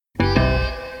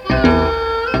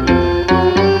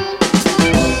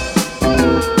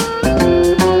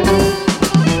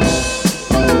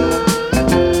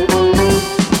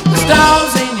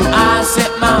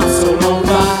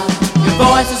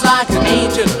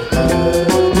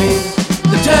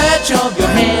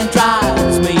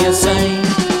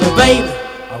baby,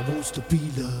 I want to be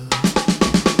loved.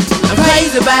 I'm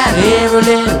crazy about every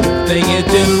little thing you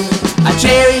do. I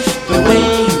cherish the way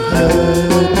you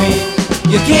hug me.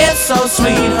 Your kiss so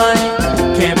sweet, honey,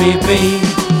 can't be beat.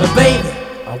 But baby,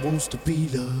 I want to be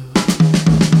loved.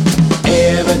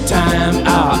 Every time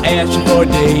I ask you for a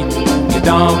date, you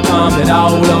don't come at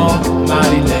all or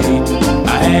mighty late.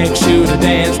 I ask you to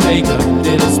dance, take a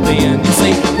little spin. You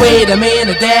say, wait a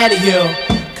minute, daddy, you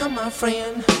come my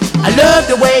friend. I love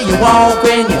the way you walk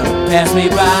when you pass me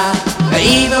by.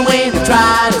 Even when you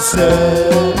try to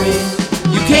snub me,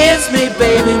 you kiss me,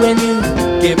 baby, when you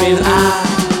give me the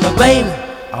eye. But baby,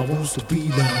 I want to be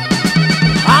loved.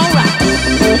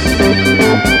 Alright.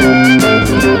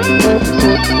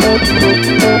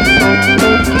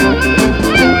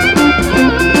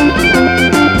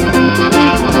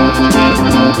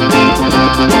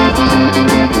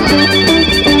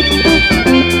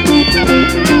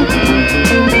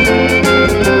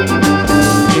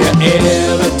 Yeah,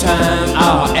 every time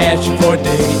I'll ask you for a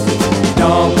date, you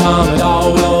don't come at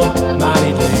all, oh,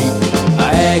 mighty late.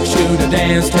 I ask you to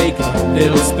dance, take a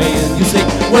little spin. You say,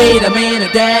 wait a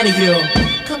minute, daddy, you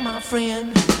come my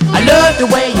friend. I love the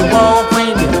way you walk when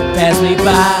you pass me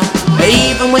by.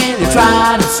 Even when you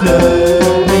try to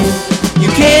snub me, you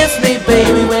kiss me,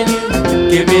 baby, when you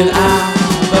give me the eye.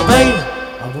 But baby,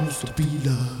 I want to be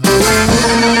loved.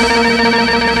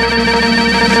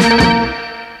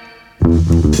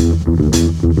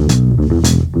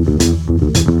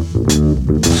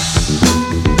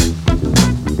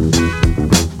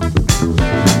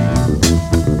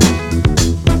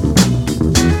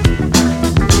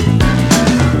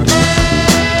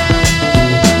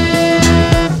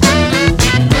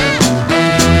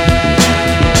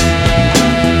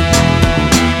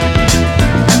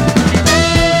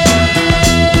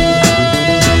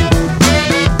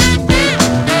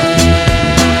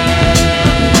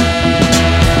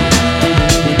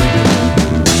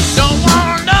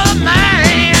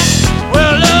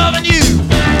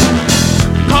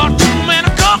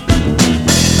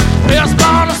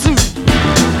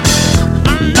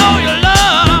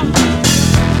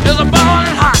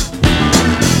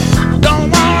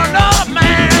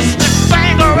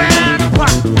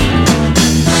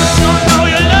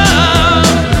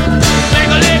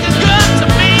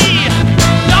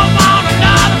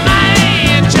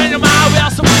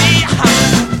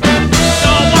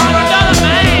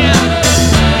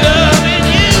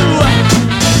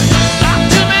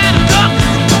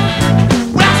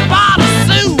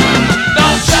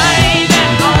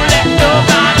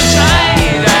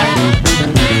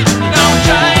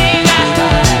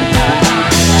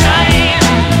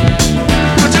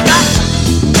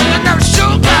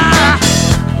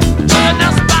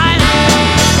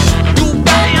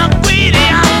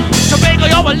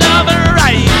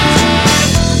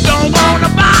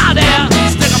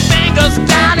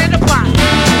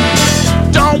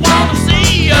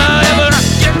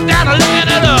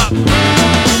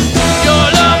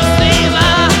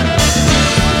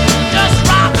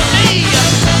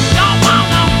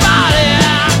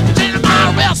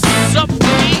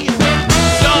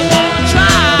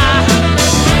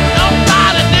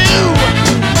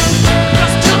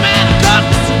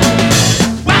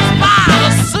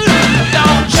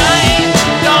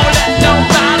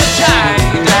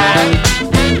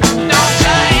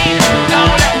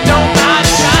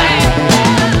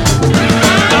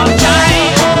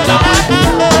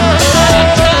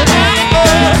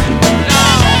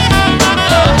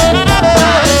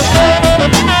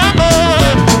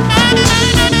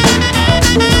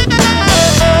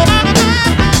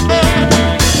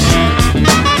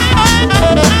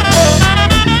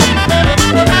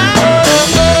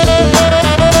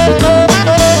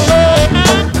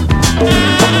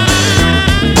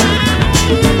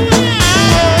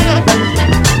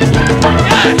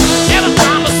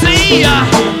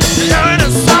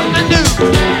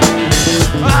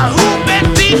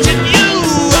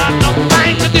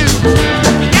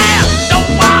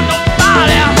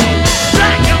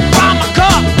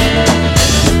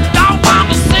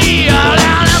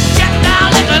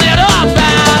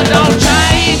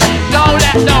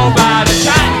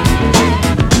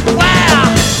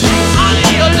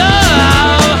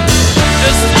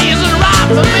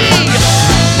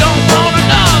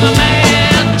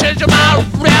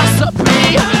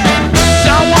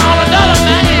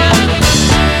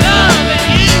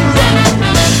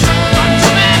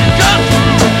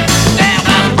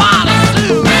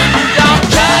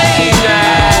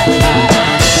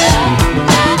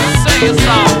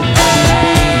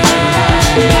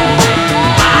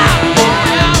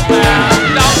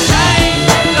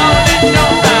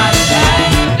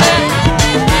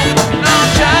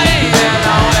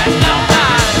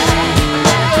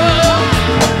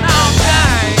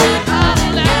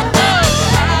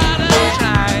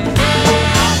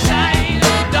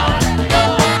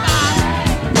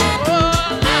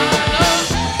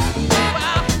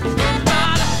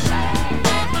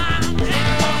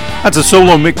 That's a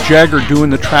solo Mick Jagger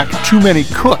doing the track Too Many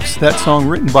Cooks, that song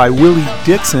written by Willie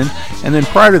Dixon. And then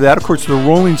prior to that, of course, the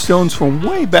Rolling Stones from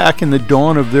way back in the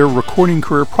dawn of their recording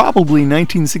career, probably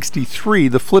 1963,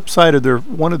 the flip side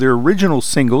of one of their original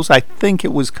singles, I think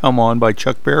it was Come On by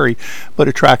Chuck Berry, but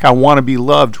a track I Want to Be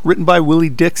Loved, written by Willie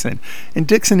Dixon. And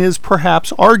Dixon is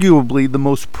perhaps arguably the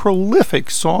most prolific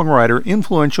songwriter,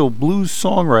 influential blues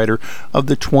songwriter of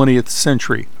the 20th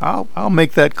century. I'll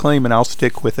make that claim and I'll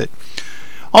stick with it.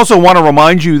 Also want to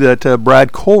remind you that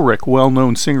Brad Colrick,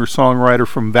 well-known singer-songwriter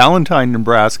from Valentine,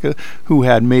 Nebraska, who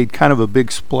had made kind of a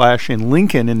big splash in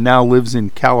Lincoln and now lives in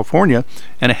California,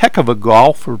 and a heck of a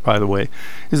golfer, by the way,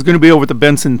 is going to be over at the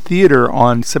Benson Theater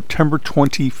on September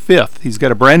 25th. He's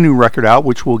got a brand new record out,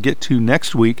 which we'll get to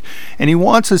next week, and he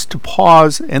wants us to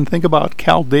pause and think about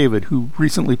Cal David, who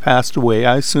recently passed away.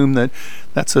 I assume that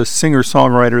that's a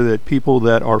singer-songwriter that people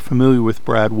that are familiar with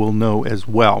Brad will know as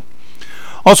well.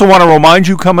 Also want to remind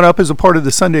you, coming up as a part of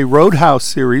the Sunday Roadhouse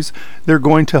series, they're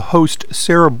going to host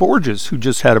Sarah Borges, who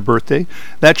just had a birthday.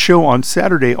 That show on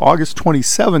Saturday, August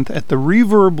 27th at the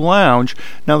Reverb Lounge.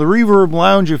 Now, the Reverb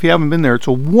Lounge, if you haven't been there, it's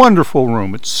a wonderful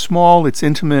room. It's small, it's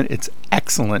intimate, it's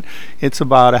excellent. It's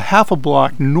about a half a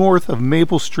block north of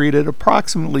Maple Street at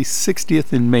approximately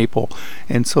 60th and Maple.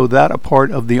 And so that a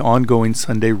part of the ongoing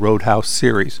Sunday Roadhouse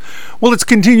series. Well, let's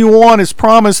continue on as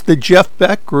promised, the Jeff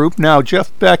Beck Group. Now,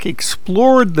 Jeff Beck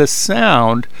explored the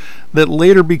sound that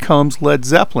later becomes Led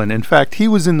Zeppelin. In fact, he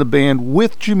was in the band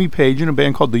with Jimmy Page in a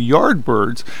band called the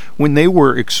Yardbirds when they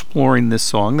were exploring this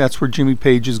song. That's where Jimmy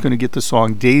Page is going to get the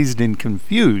song Dazed and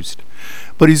Confused.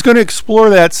 But he's going to explore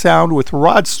that sound with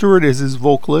Rod Stewart as his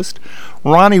vocalist,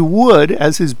 Ronnie Wood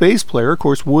as his bass player. Of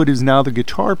course, Wood is now the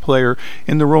guitar player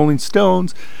in the Rolling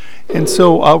Stones. And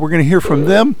so we're going to hear from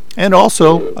them. And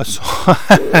also,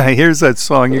 here's that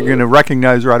song you're going to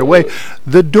recognize right away,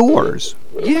 The Doors.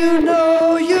 You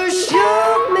know you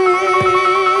shook me.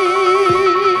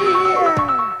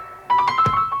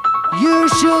 You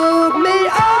shook me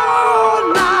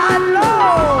all night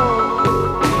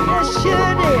long. Yes, you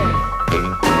did.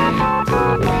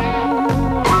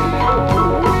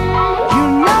 You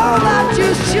know that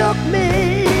you shook me.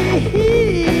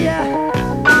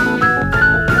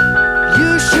 You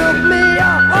shook me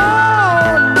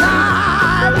all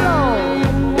night long.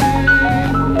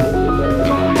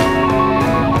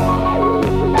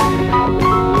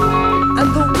 And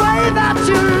the way that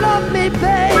you love me,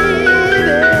 baby, you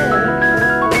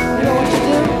know what you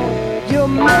do?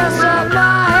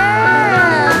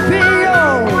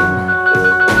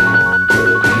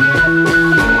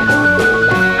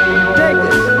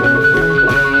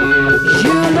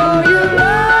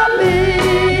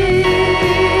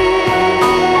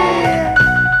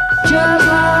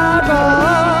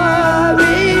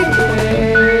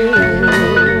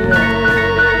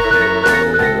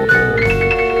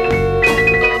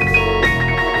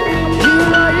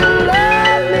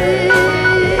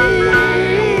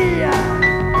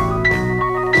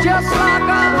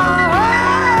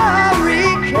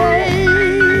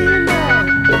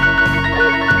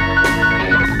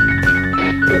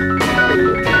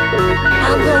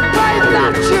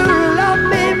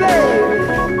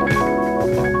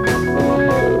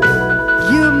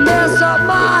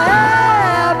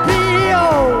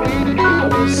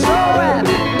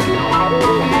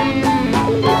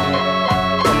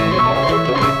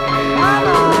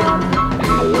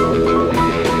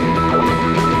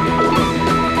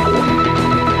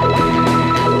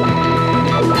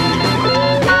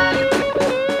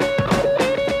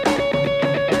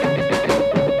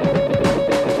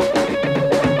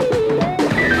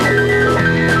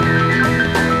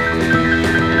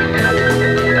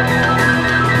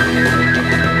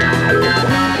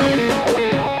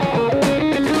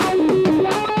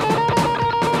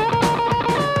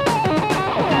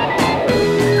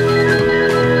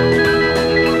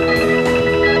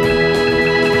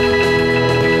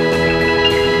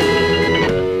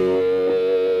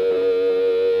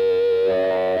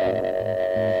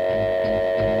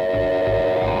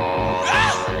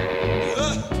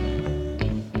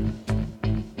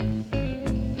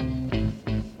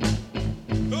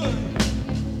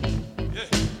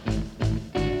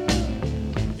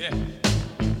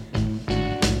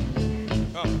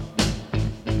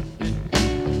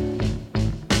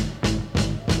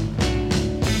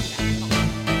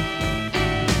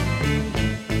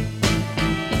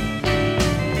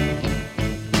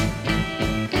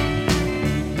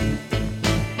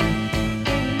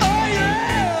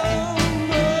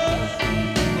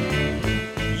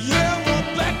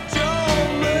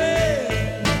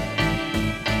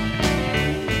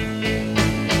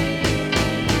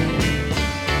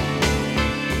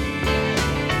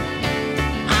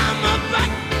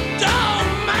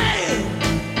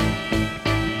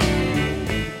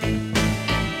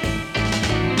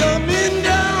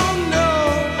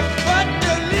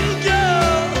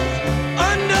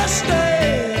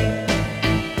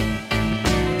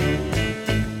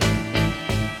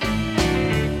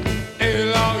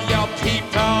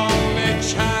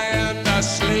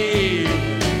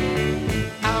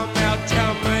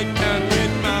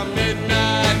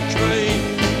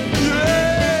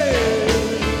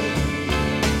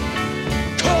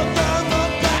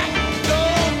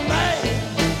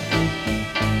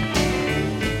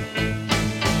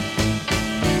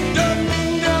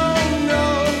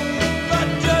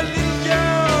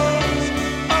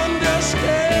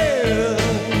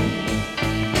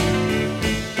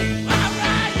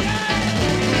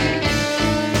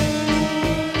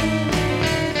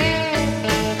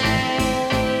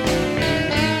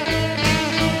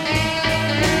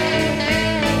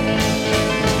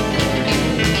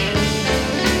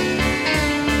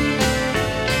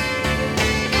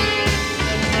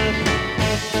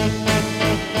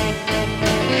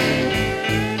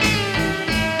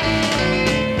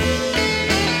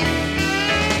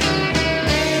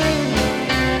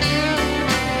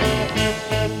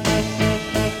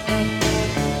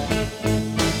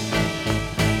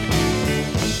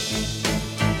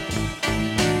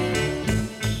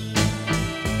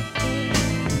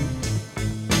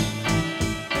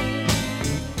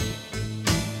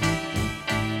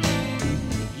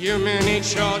 women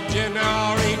eat your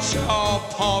dinner, eat your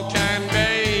pork and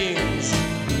beans.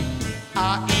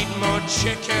 I eat more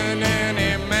chicken than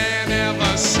any man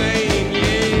ever seen.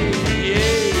 Yeah,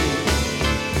 yeah.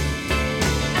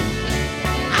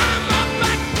 I'm a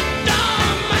black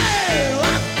dog man.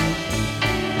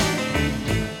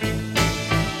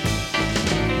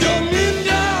 Don't you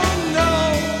know,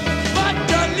 but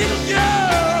the little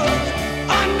girls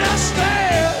understand.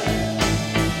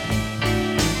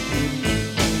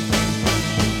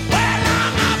 Well,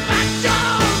 I'm a black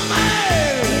dog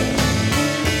man.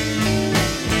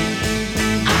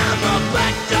 I'm a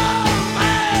black dog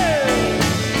man.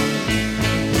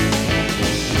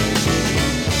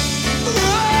 Oh,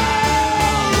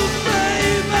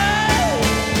 baby,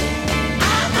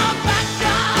 I'm a black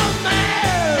dog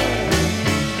man.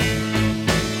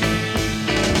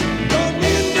 Don't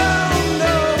you know,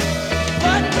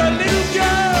 but the little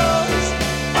girls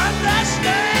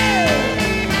understand.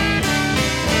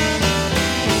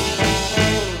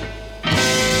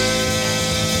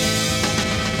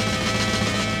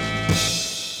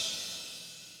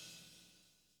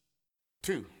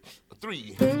 2,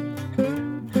 3.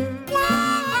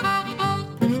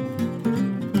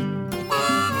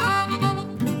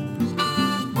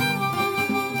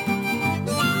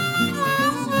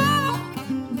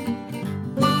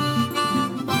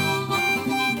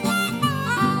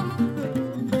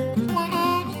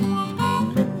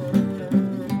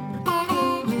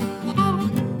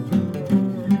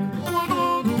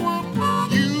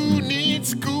 You need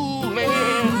schooling,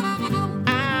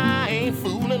 I ain't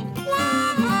fooling.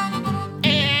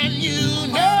 And you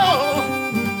know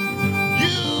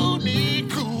you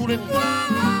need cooling.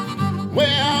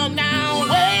 Well, now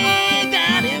way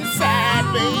down inside,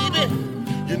 baby,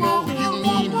 you know you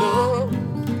need love.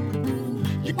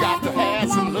 You got to have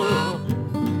some love.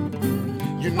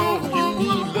 You know you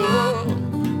need love.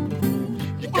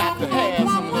 You got to have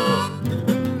some love.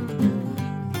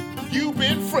 You've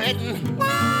been fretting,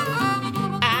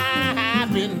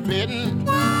 I've been betting.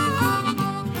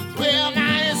 Well,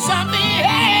 now it's something,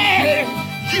 hey,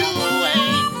 you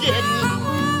ain't getting.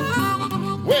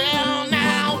 Well,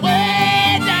 now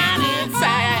way down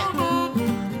inside,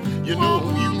 you know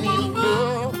you need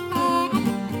love.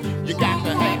 You got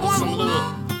to have some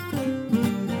love.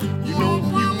 You know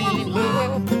you need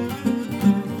love.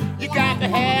 You got to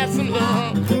have some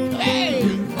love. Hey.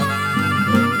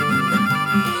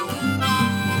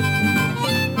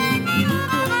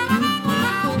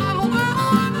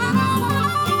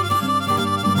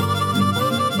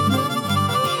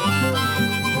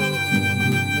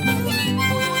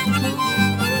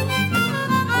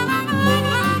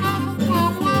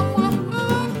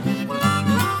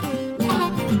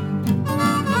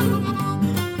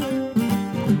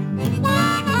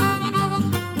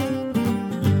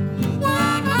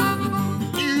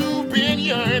 You've been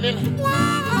yearning,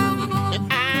 and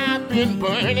I've been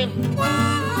burning.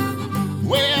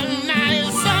 Well, now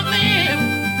it's something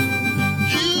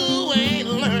you ain't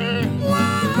learned.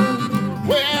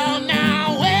 Well,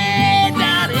 now way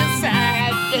down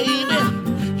inside, baby,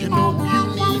 you know you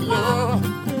need love.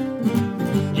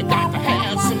 You got to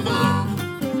have some love.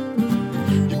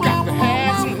 You got to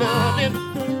have some loving.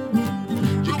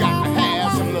 You got to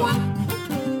have some love.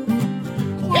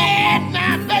 Hey,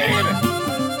 now, baby.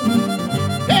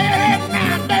 Hey,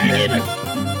 now, baby.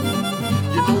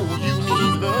 You know you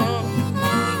need love.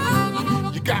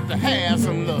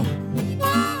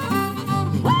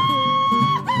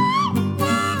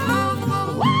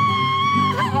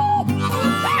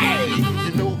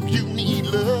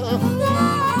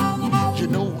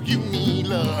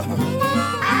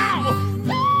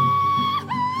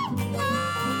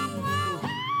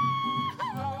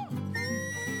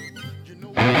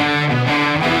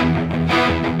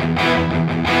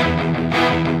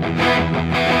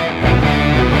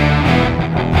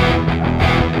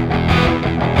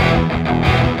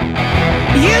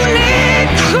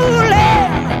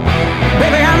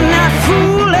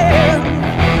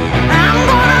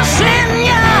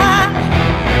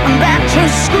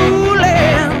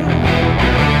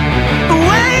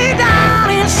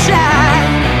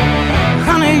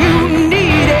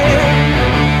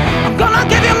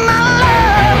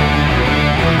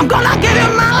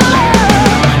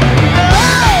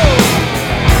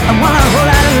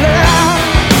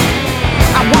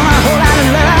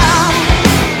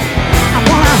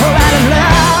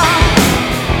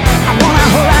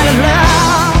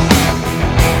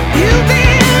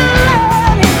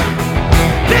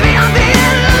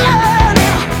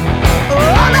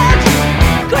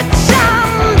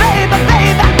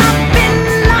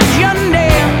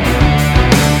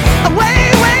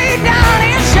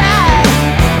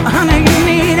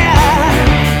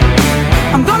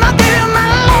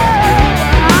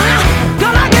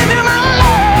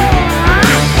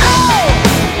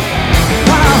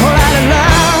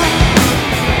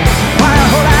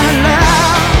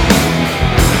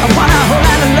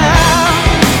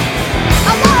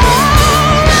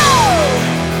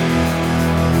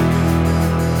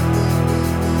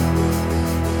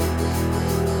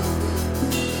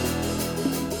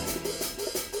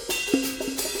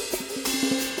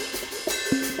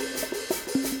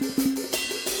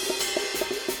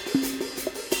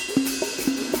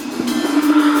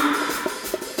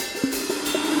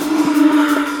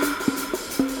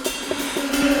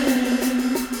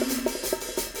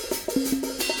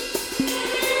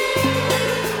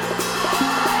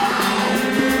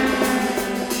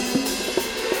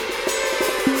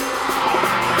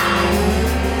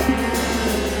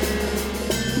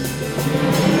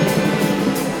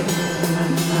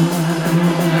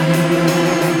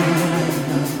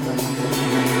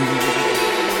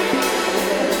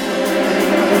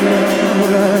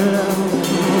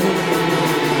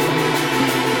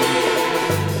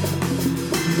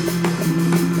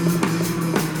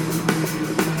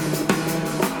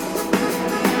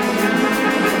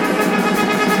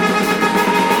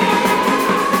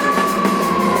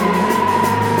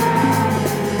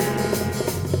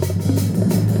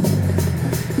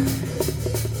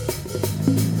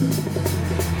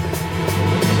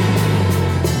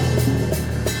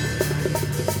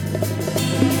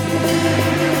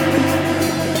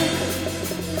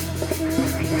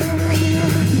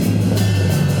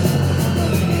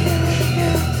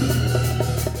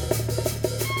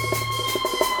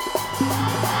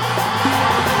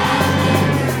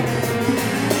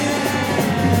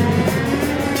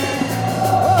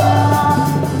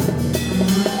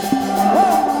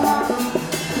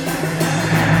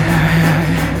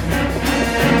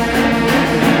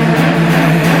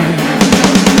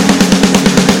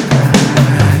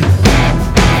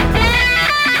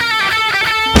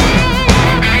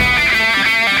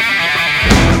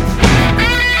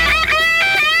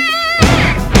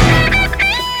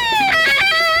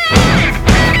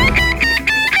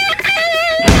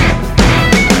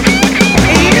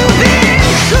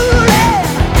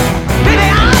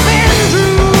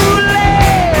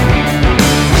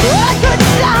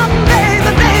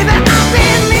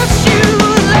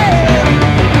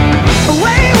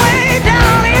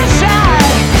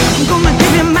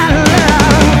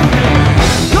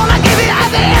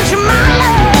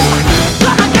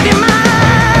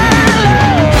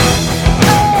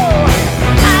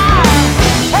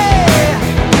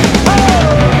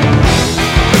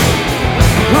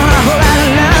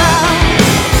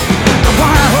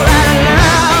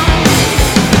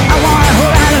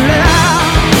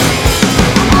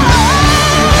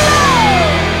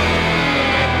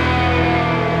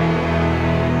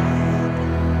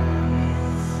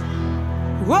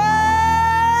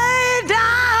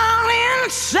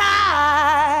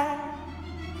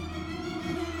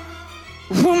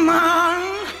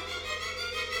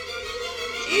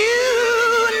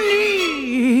 you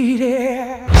need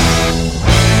it.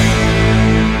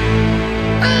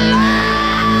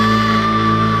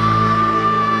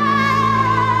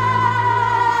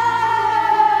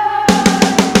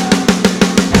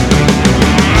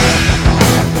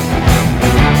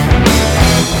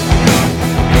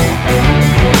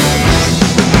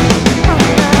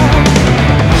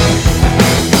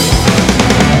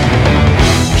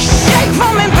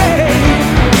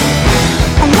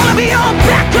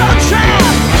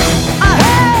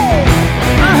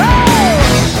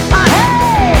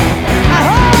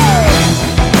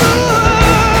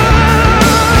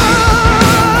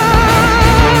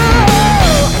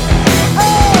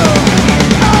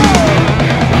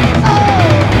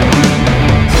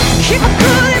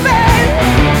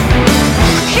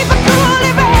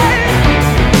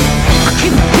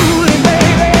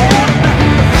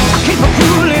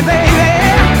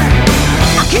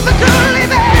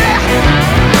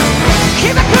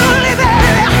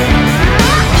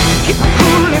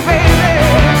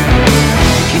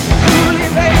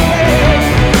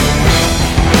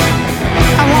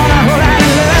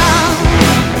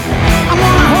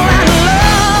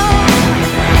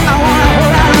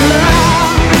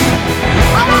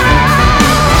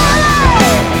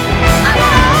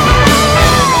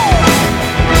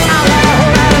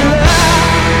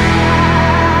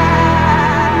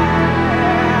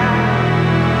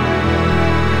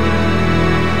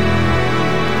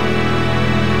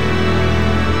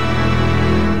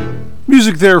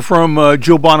 Music there from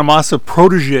Joe Bonamassa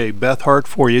protege Beth Hart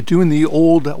for you, doing the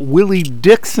old Willie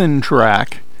Dixon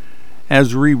track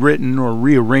as rewritten or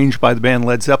rearranged by the band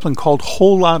Led Zeppelin called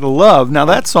Whole Lotta Love. Now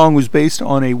that song was based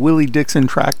on a Willie Dixon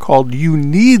track called You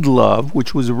Need Love,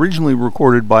 which was originally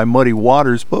recorded by Muddy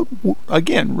Waters, but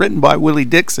again written by Willie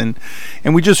Dixon.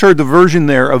 And we just heard the version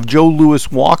there of Joe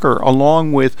Louis Walker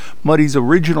along with Muddy's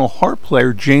original harp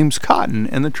player James Cotton,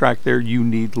 and the track there, You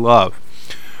Need Love.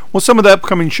 Well, some of the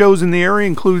upcoming shows in the area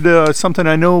include something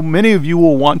I know many of you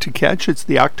will want to catch. It's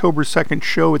the October 2nd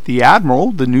show at the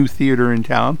Admiral, the new theater in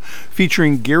town,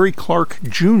 featuring Gary Clark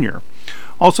Jr.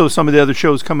 Also, some of the other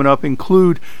shows coming up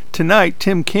include tonight,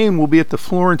 Tim Kaine will be at the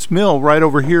Florence Mill right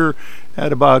over here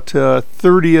at about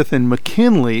 30th and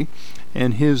McKinley.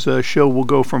 And his show will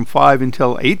go from 5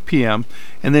 until 8 p.m.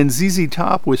 And then ZZ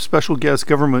Top with special guest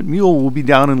Government Mule will be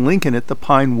down in Lincoln at the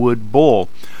Pinewood Bowl.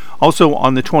 Also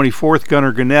on the 24th,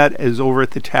 Gunnar Gannett is over at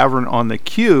the Tavern on the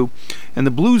Q, and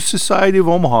the Blues Society of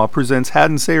Omaha presents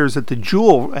Haddon Sayers at the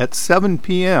Jewel at 7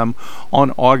 p.m.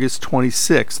 on August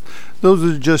 26th. Those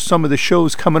are just some of the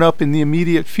shows coming up in the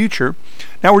immediate future.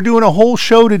 Now we're doing a whole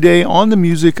show today on the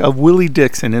music of Willie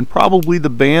Dixon, and probably the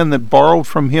band that borrowed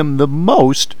from him the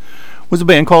most was a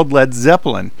band called Led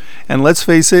Zeppelin. And let's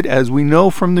face it, as we know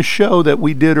from the show that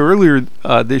we did earlier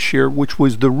this year, which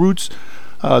was the roots,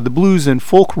 the blues and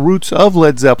folk roots of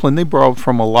Led Zeppelin, they borrowed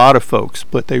from a lot of folks,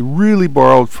 but they really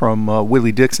borrowed from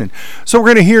Willie Dixon. So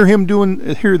we're going to hear them doing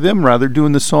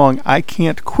the song I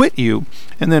Can't Quit You,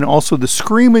 and then also the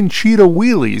Screamin' Cheetah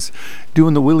Wheelies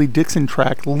doing the Willie Dixon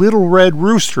track Little Red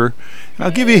Rooster. And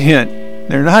I'll give you a hint,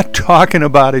 they're not talking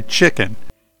about a chicken.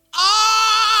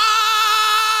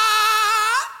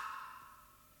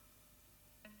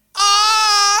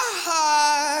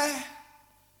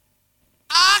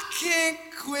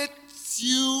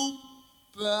 You,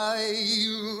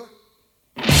 babe.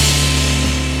 I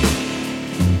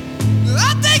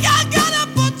think I'm gonna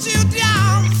put you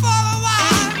down for a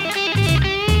while.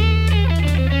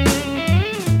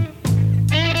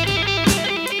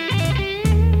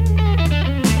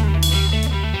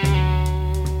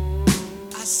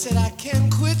 I said I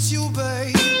can't quit you,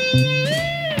 babe.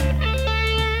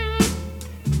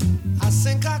 I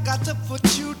think I got to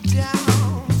put you down.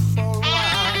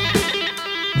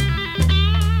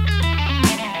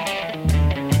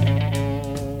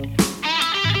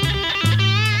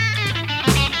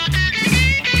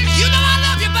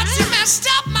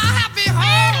 Stop my happy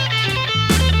home.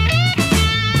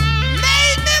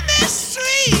 Made me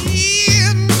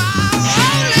mistreat my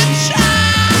only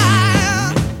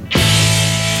child.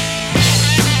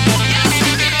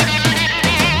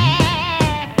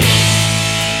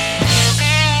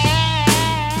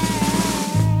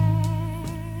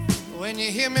 When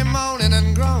you hear me moaning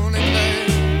and groaning, babe,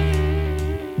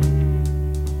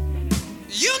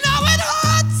 you know it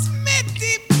hurts me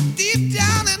deep, deep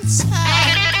down inside.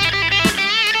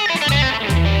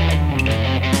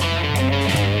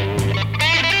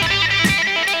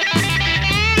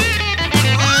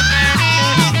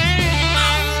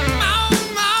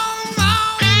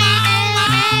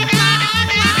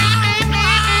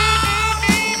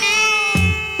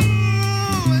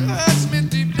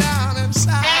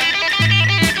 Inside.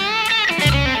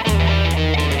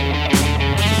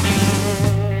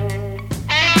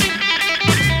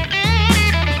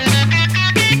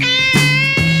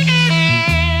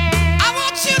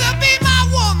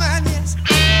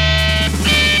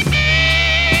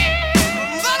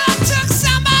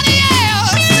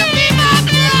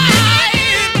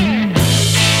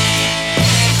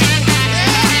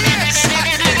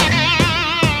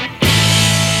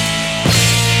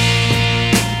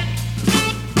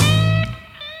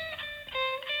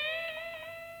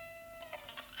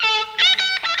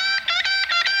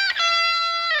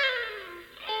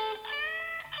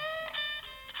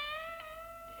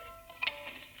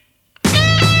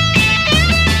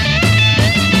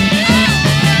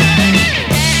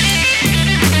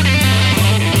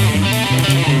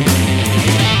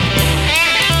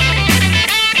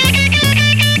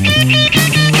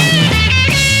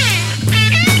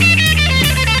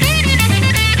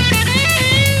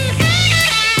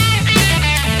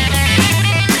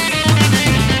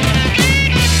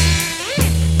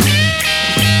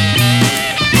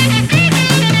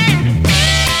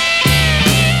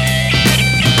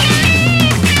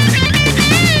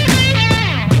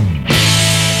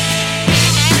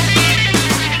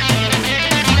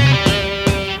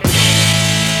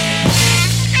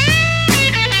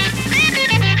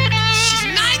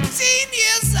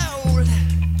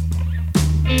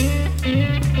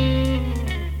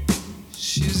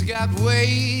 got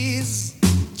ways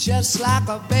just like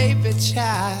a baby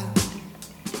child.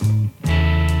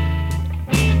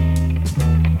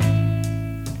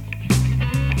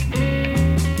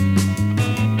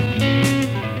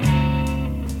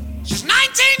 She's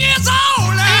 19 years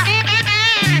old.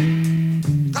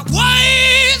 Got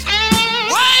ways,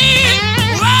 ways,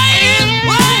 ways, ways,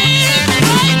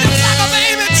 ways just like a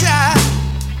baby child.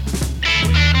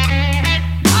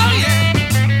 Oh yeah.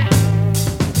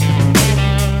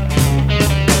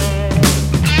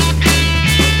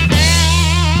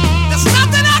 There's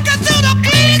nothing I can do to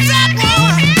please that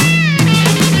woman.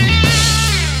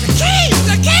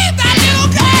 To keep that little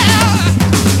girl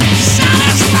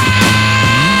satisfied.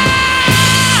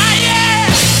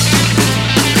 Yeah.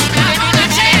 I'm gonna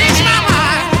change my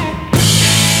mind.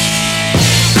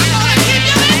 I'm gonna keep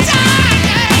you in time.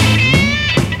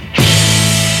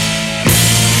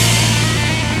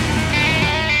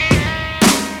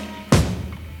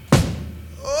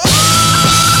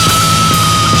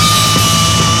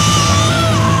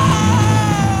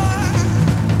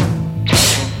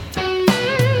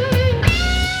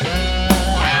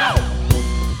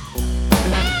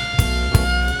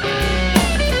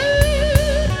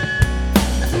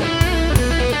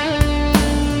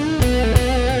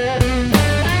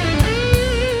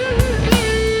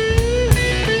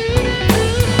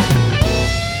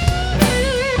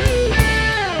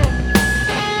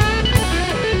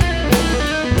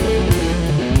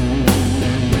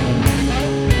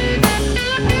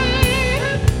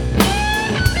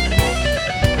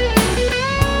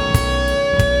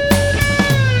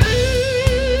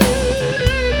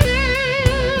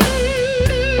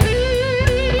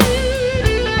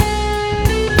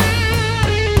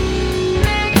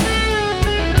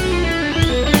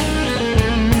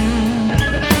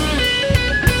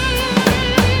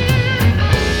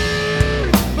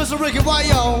 Mr. Ricky, why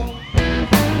y'all?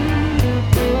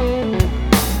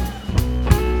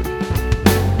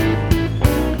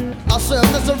 I said,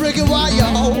 Mr. Ricky, why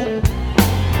y'all?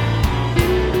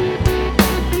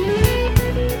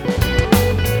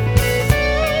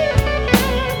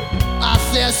 I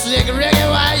said, Slick Ricky,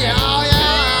 why y'all,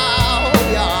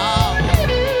 y'all, y'all?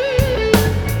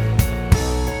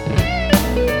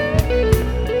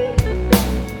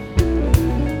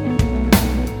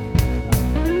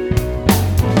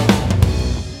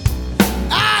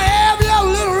 I am your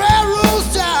little red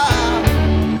rooster.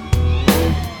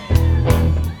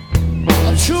 A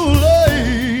true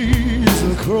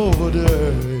lazy Clover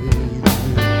Day.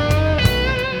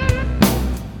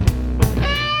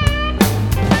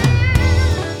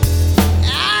 I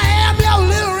am your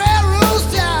little red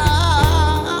rooster.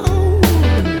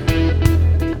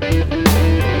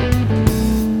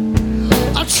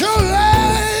 A true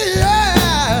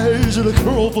lazy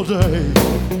Clover Day.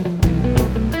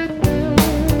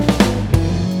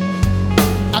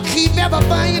 I keep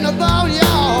everything about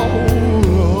y'all.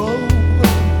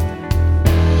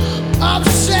 I'm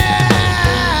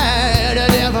sad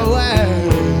in every way.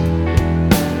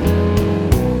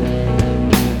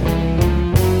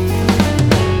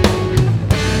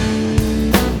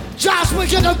 Just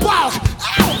begin to bark.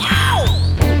 Ow, ow.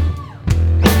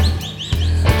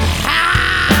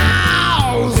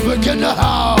 Howls begin to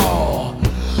howl.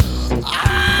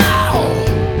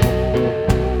 Ow.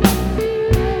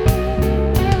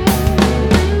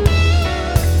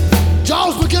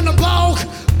 Jaws begin to bark.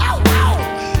 Ow, ow.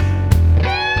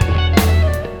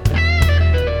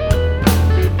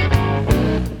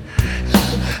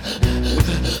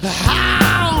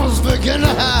 Howls begin to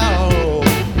howl.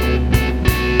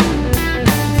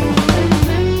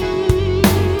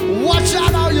 Watch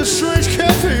out, all you strange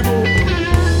cat people.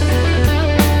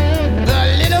 The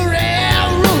little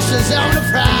red roosters on the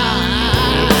prowl.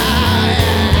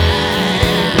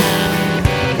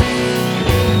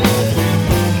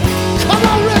 Come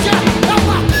on, Ricky, come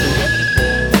on.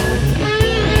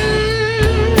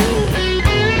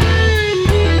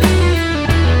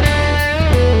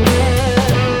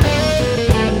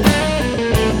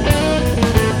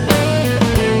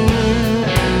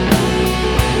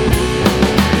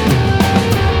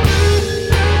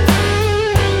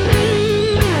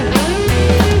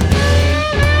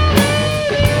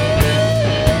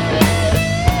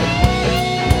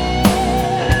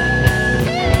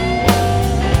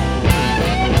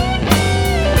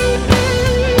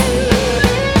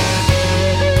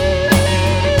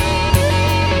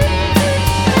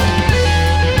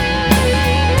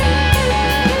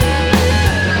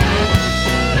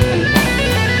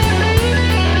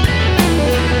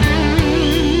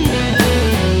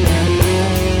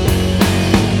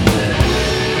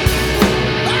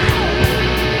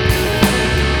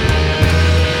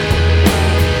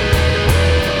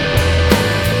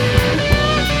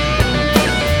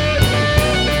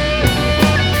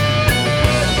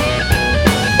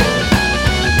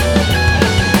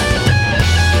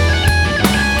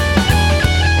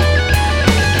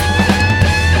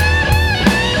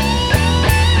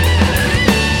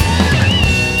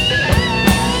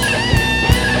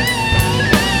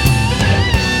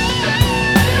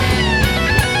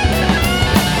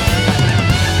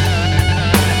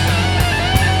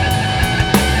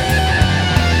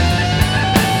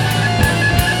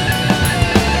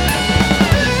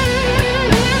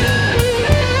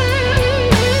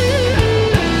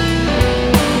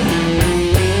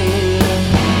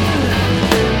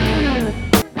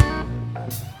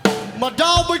 My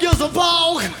dog begins to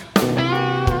bark.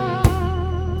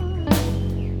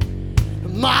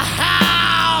 My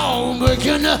hound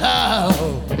begins to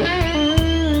howl.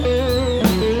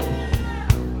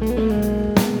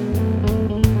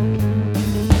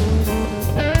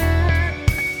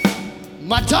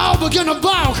 My dog begins to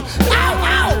bark. Ow,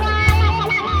 ow.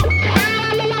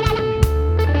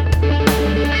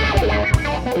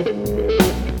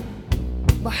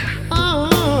 My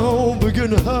hound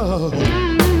begins to howl.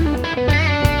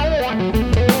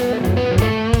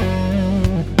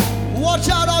 Watch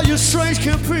out, all you strange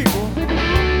kin people.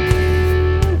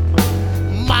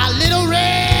 My little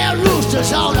red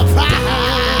rooster's on the prowl.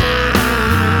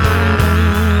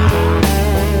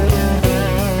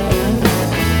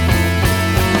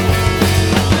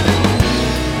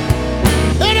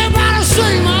 Anybody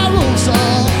see my rooster?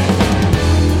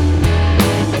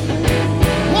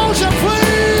 Won't you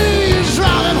please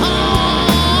drive him home?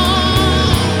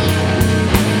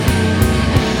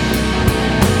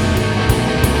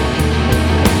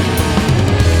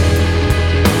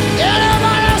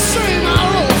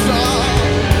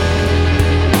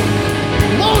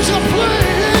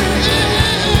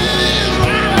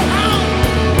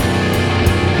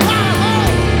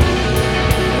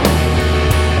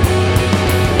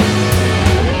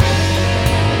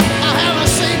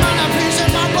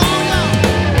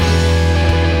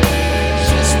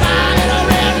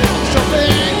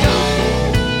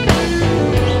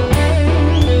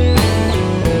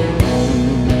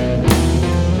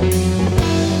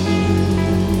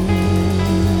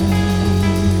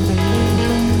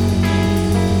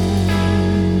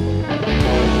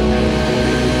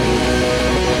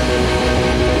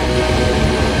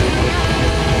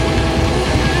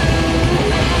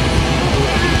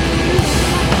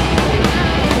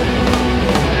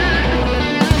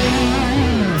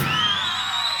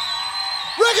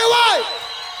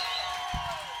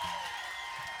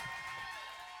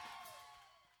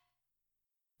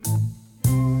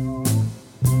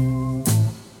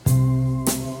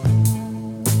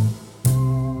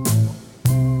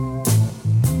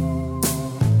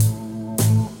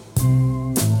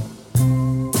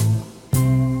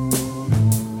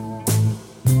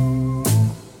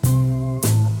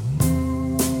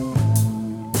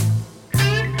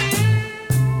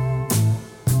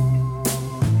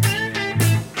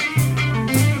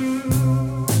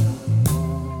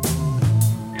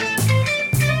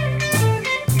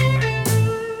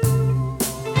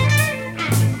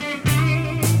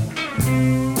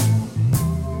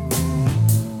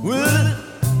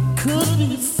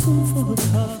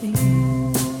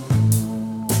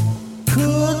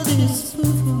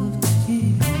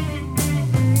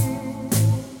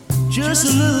 Just a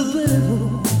little bit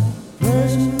of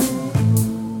pleasure,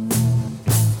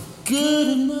 good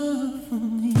enough for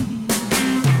me.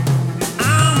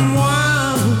 I'm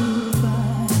wild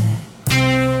about it.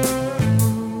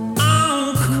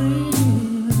 I'm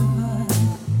crazy about it.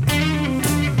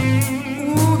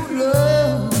 Ooh,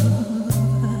 love.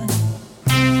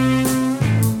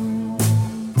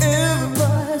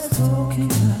 Everybody's talking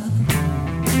about it.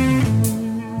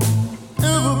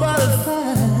 Everybody's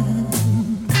fighting.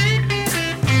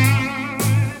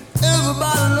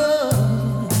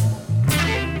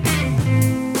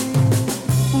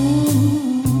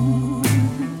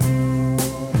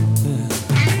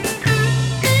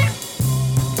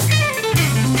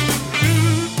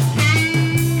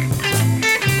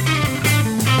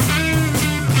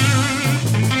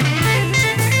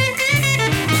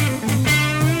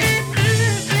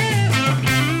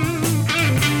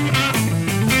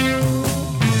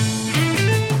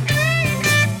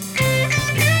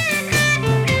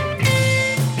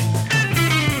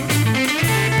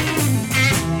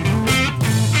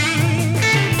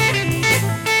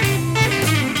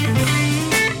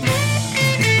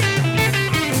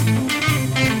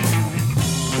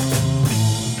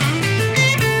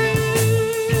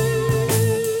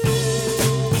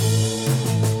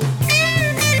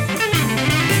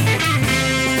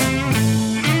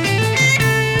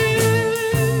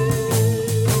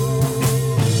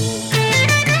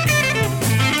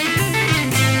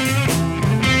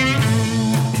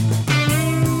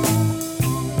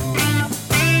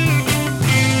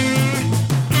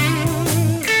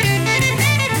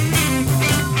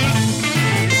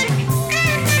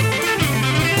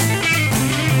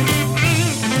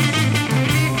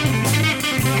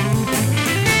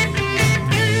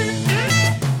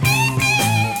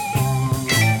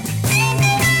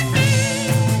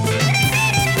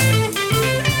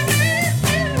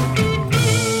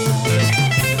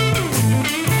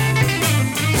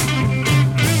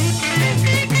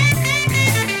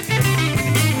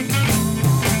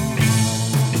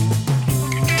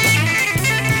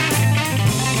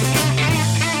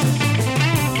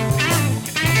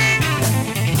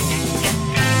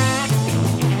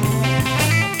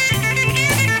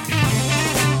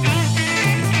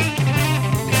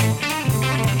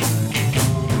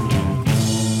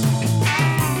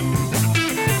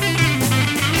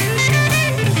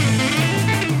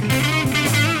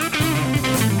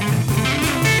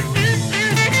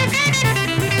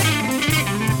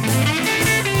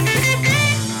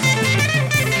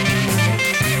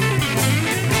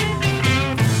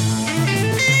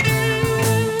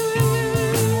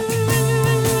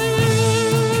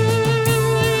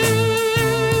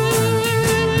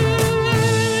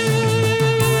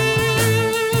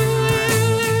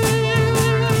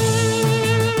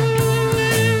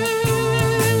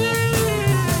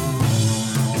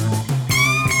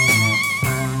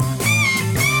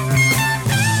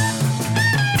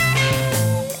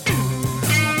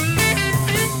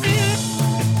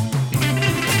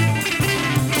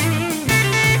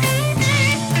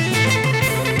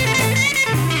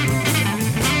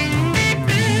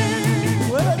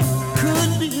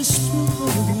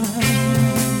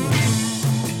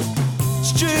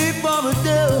 from a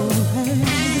dove.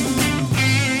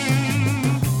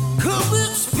 Come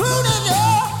and spoon in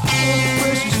your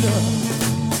precious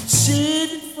love,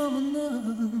 shaded from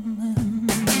another man.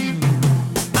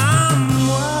 I'm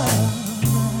wild,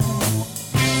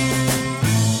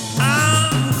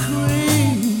 I'm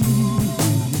crazy,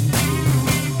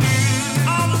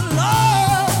 I'm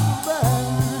loved by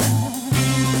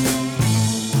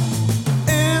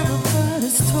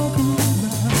everybody's talking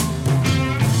about,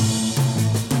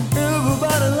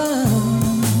 everybody lying,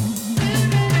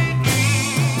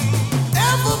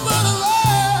 everybody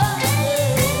lying,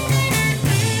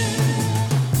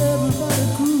 everybody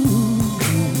cool.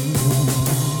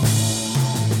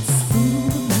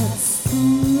 Spoon that,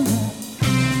 spoon that,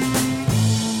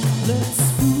 let's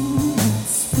spoon that,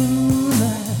 spoon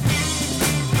that,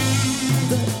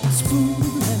 that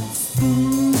spoon that,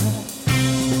 spoon that,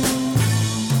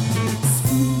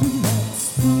 spoon that,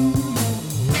 spoon that.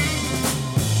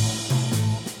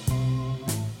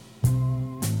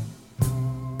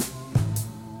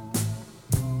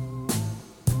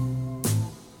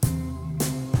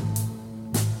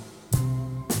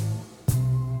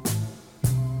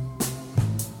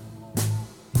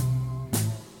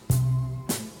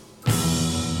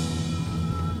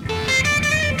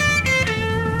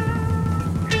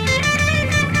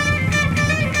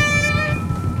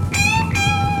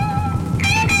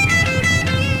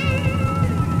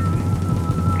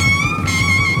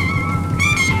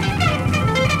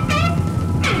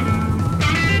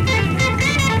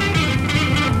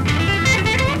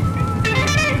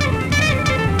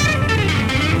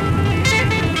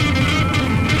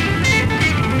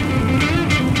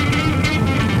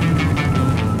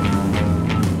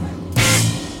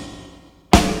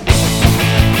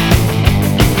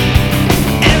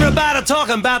 Everybody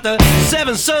talking about the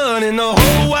seventh son in the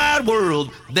whole wide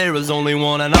world. There is only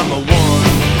one, and I'm the one.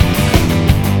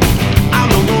 I'm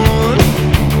the one.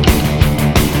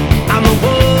 I'm the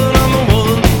one. I'm the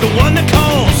one. The one that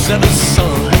calls seventh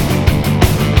son.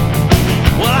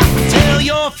 Well, I can tell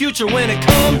your future when it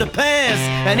come to pass,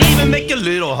 and even make your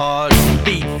little heart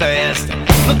beat fast.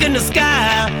 Look in the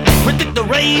sky, predict the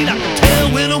rain. I can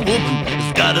tell when a woman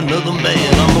has got another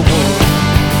man. I'm the one.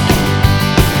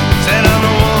 Said I'm the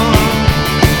one.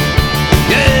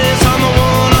 Yes, I'm the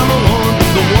one,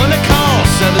 the one that calls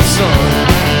seventh son.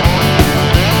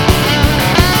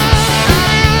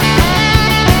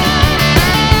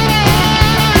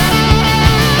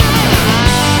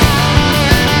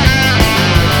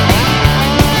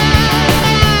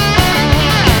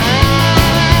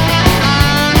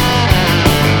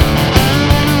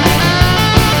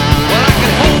 Well, I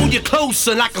can hold you close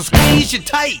and I can squeeze you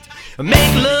tight and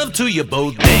make love to you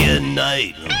both day and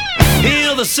night.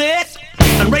 Heal the sick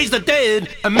and raise the dead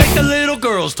and make the little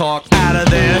girls talk out of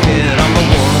their head. I'm the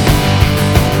one.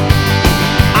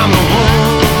 I'm the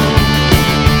one.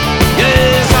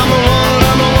 Yes, I'm the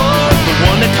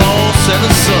one that calls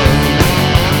seventh son.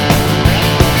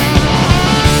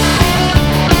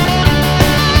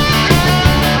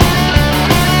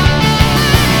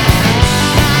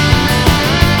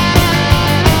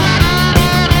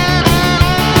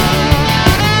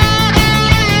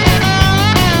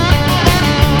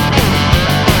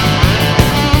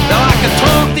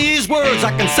 I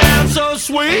can sound so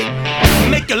sweet,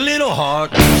 make a little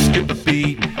heart skip a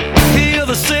beat, heal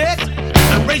the sick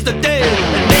and raise the dead,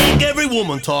 and make every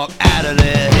woman talk out of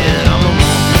their head. I'm the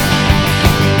one.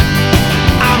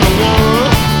 I'm the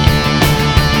one.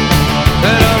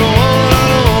 And I'm the one,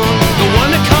 the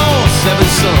one that calls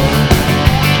seventh son.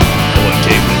 Boy,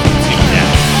 take me to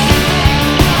that.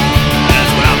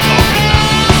 That's what I'm talking about.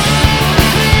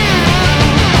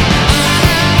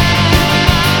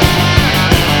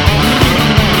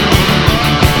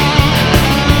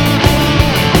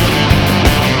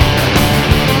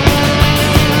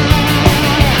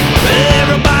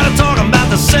 Everybody talking about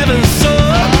the seventh son.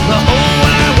 The whole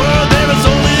wide world, there is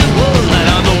only one, and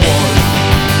I'm the one.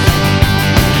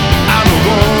 I'm the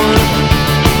one.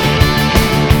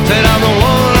 Said I'm the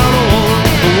one,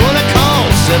 the one that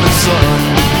calls seventh son.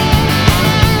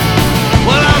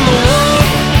 Well, I'm the one.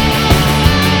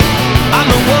 I'm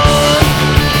the one.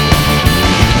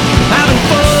 Having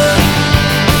fun.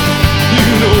 You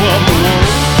know I'm the one.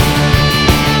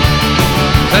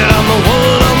 And I'm the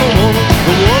one,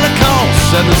 the one that calls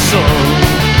seventh son.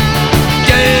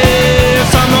 Yes,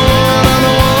 I'm the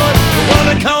one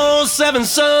that calls seventh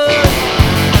son.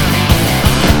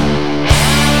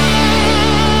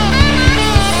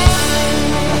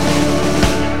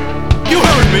 You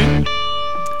heard me.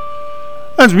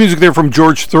 That's music there from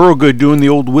George Thorogood doing the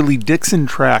old Willie Dixon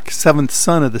track, Seventh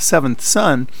Son of the Seventh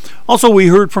Son. Also, we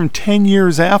heard from 10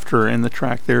 Years After in the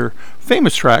track, their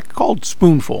famous track called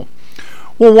Spoonful.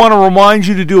 We'll want to remind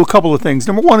you to do a couple of things.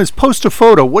 Number one is post a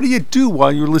photo. What do you do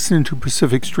while you're listening to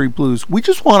Pacific Street Blues? We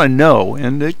just want to know,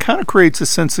 and it kind of creates a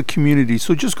sense of community.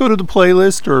 So just go to the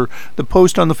playlist or the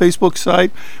post on the Facebook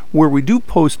site where we do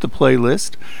post the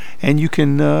playlist, and you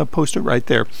can post it right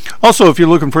there. Also, if you're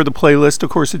looking for the playlist,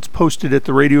 of course, it's posted at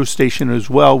the radio station as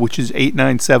well, which is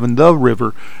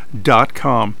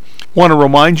 897theriver.com. Want to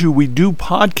remind you, we do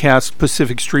podcast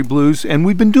Pacific Street Blues, and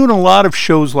we've been doing a lot of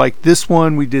shows like this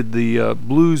one. We did the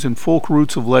blues and folk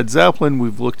roots of Led Zeppelin.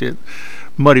 We've looked at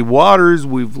Muddy Waters.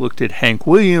 We've looked at Hank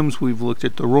Williams. We've looked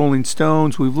at the Rolling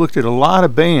Stones. We've looked at a lot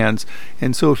of bands.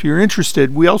 And so if you're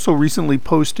interested, we also recently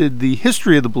posted the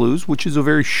History of the Blues, which is a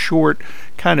very short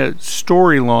kind of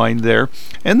storyline there.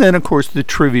 And then, of course, the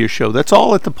trivia show. That's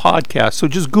all at the podcast. So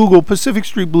just Google Pacific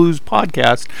Street Blues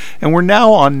Podcast. And we're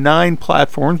now on 9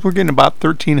 platforms. We're getting about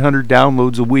 1,300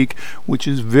 downloads a week, which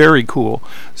is very cool.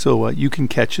 So you can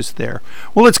catch us there.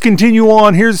 Well, let's continue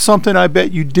on. Here's something I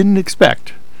bet you didn't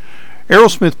expect.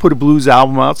 Aerosmith put a blues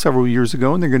album out several years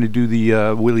ago, and they're going to do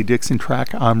the Willie Dixon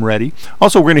track, I'm Ready.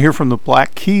 Also, we're going to hear from the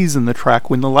Black Keys in the track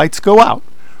When the Lights Go Out,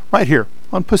 right here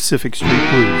on Pacific Street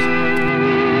Blues.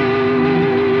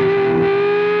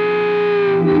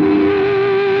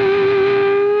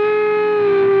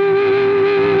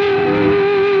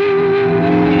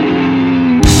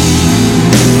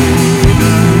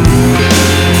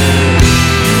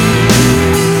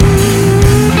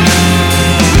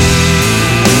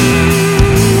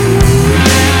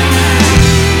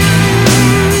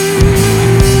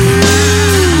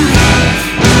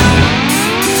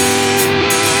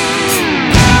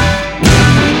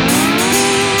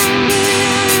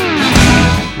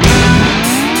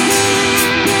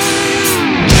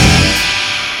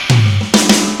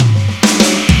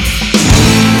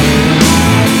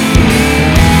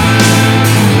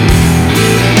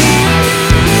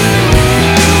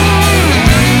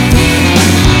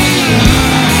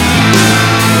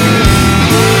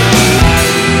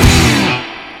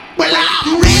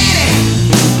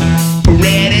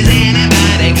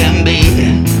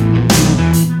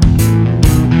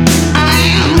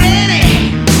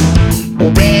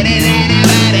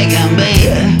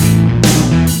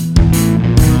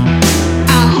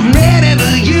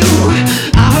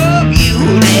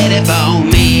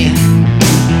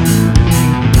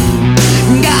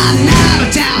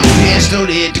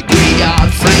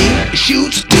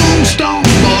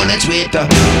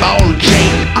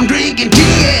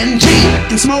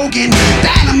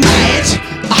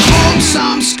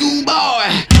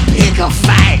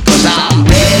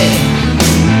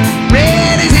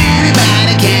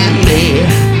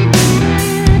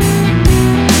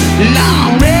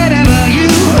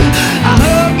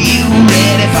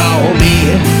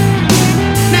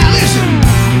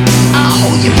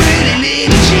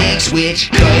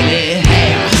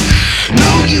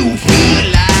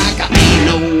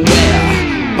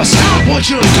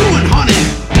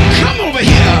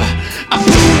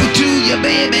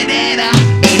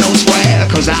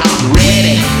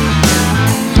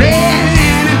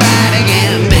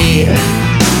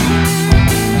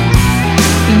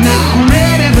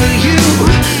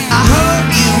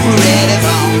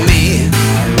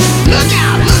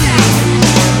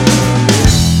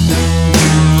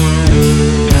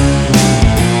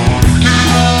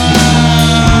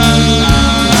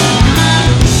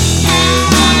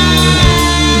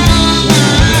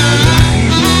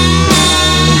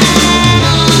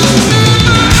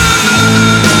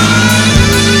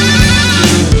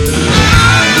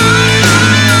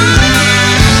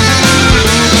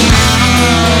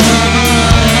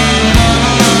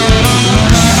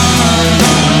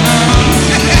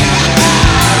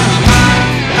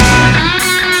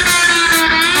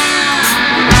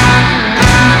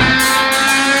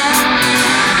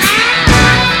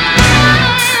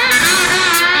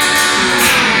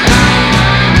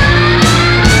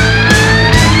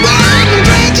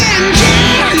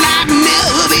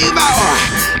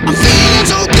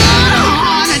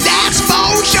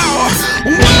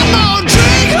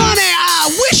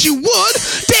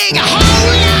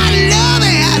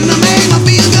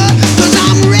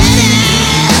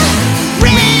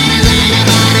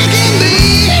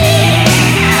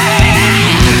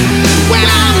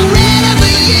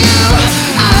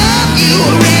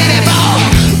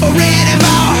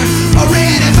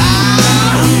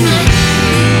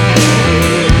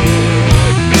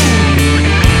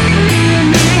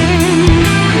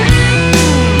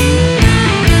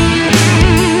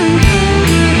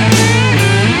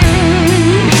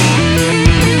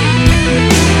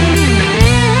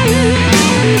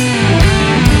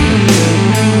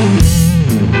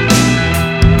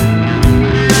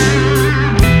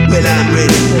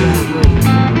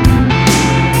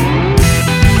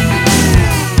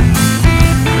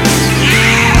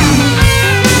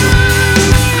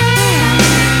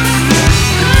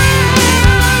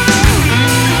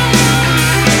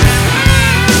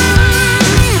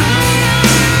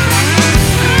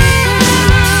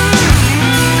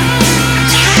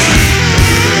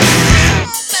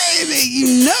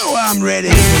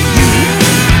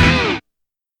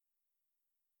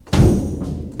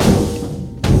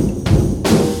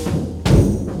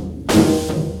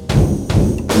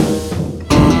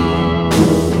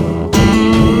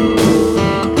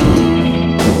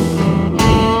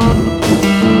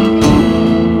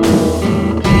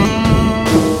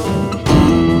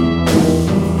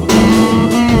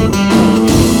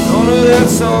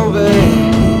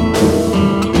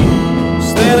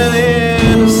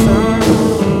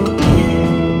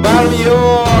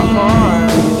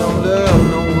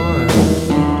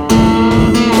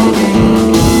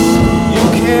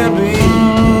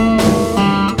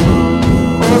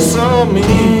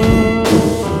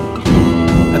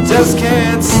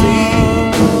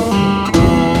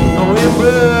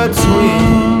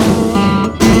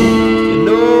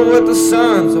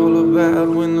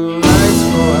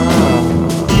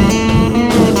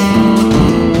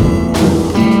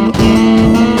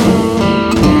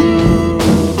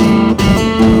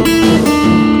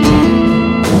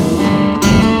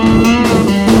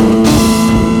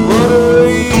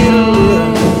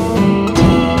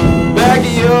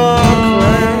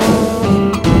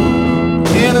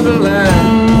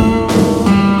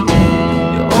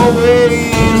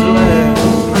 always last.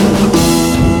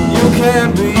 You can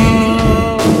be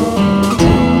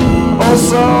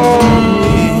also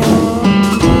me.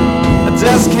 I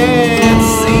just can't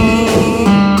see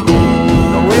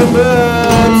no in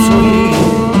between.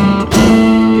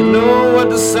 You know what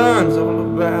the sun's all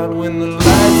about when the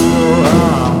lights go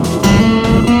out.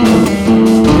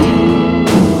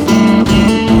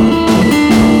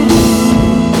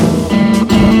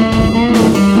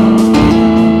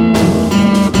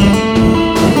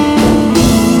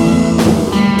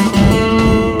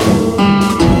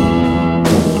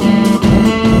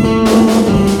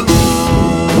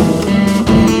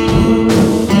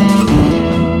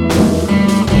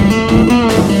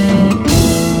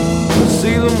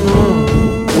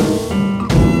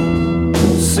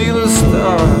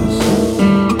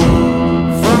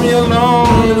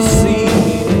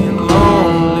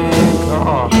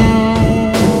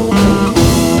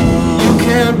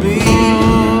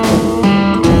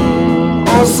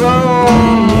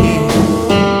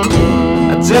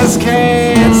 Just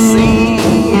can't see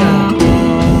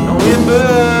no in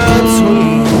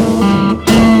between.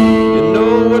 You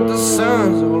know what the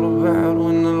sun's all about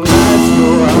when the lights go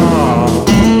out.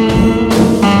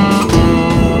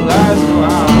 The lights go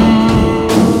out.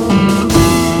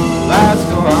 The lights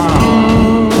go out.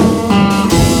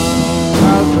 The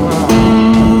lights go out.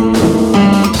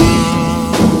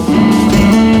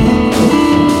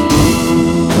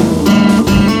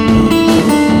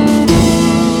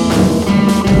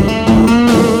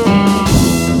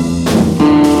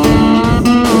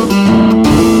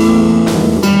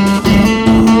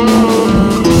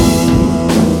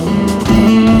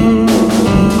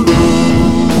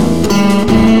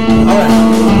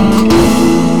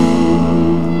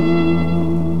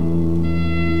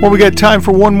 Well, we got time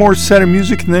for one more set of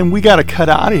music, and then we got to cut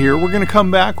out of here. We're going to come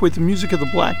back with the music of the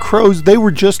Black Crowes. They were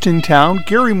just in town.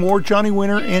 Gary Moore, Johnny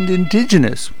Winter, and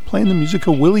Indigenous playing the music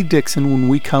of Willie Dixon when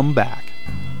we come back.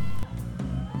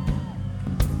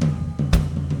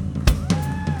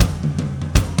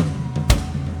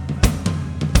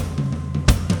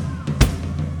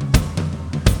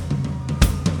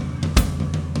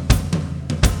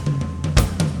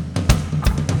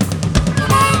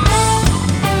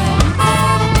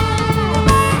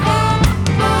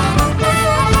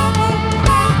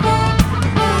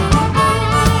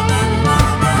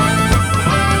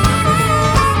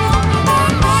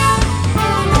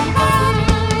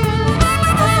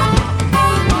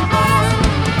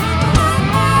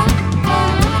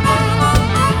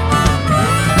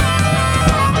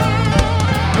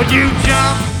 You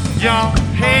jump, jump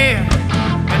here,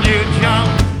 and you jump,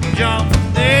 jump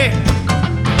there,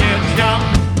 and you jump,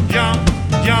 jump,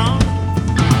 jump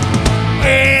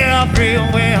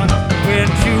everywhere when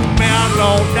you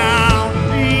mellow down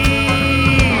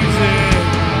easy,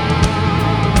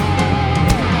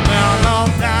 mellow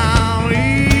down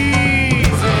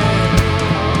easy.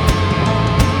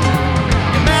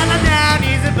 You mellow down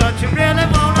easy, but you really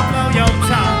wanna blow your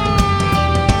tongue.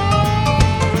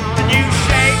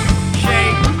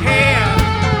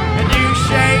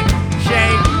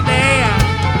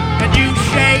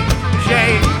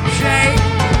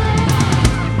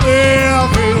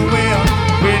 Everywhere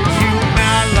when you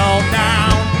mellow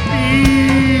down.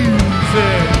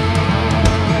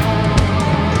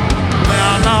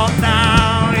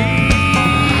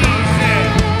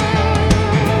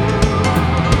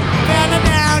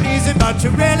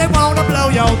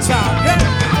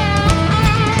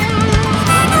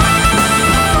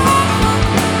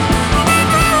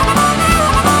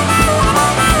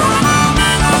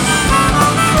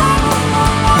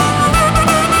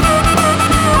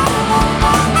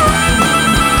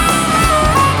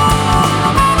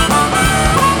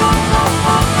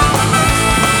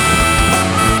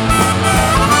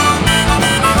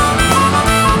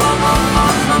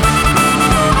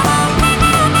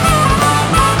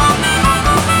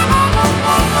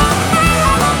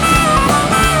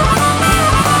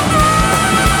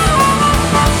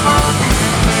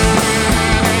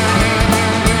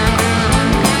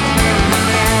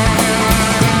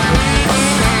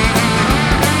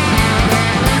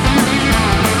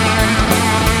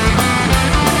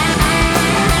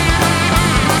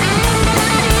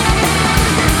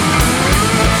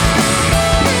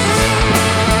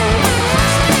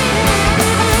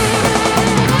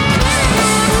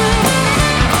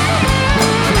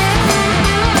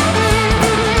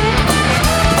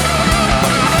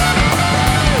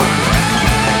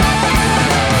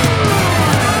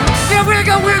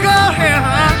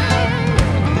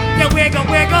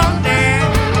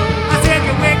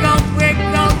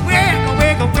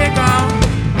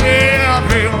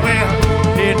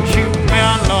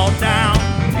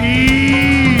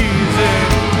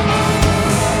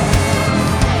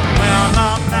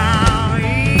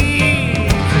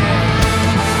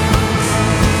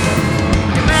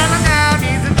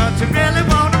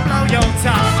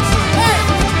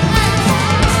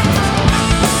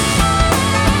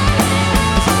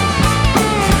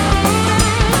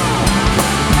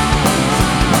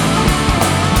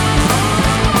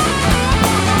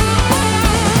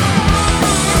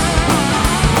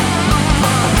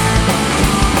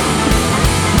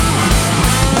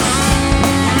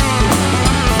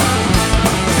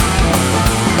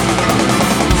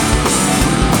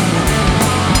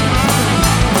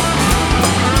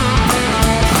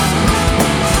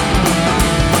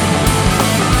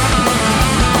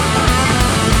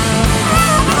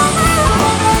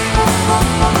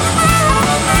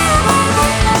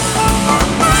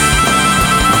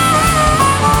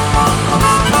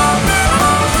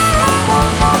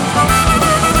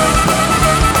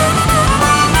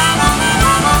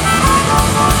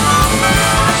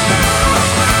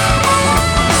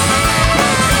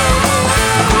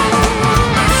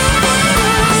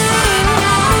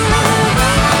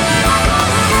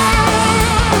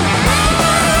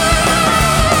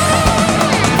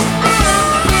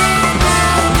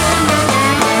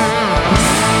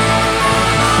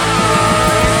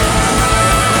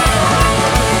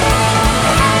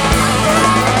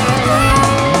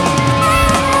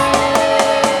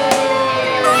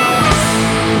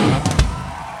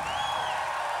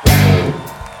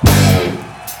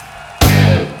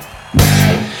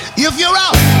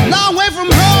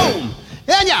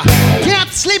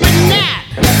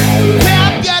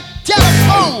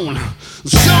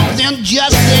 something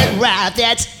just ain't right.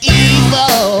 That's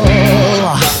evil.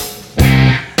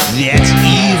 That's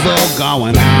evil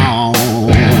going on.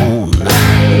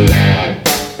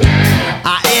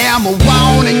 I am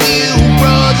warning you,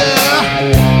 brother.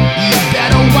 You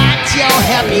better watch your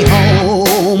happy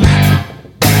home.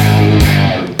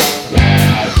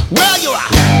 Well, you're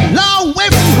a long way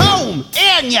from home,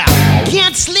 and you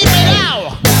can't sleep at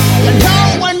all. You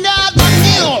know another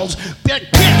mule's been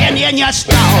kicking in your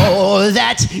stall.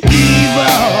 That's evil.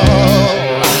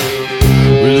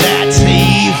 That's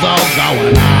evil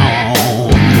going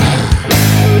on.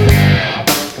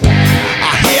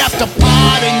 I have to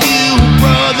pardon you,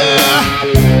 brother.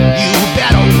 You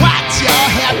better watch your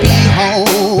happy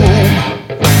home.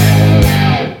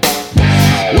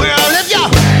 Well, if you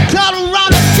call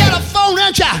around the telephone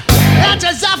and you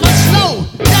answers awful slow,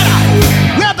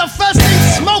 well, the first thing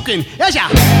smoking is you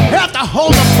have to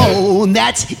hold the phone.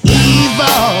 That's evil.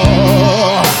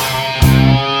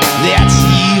 That's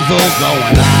evil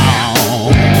going on.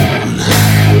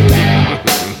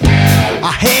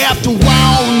 I have to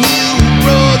warn you,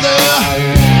 brother.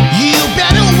 You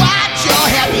better watch your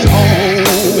happy home.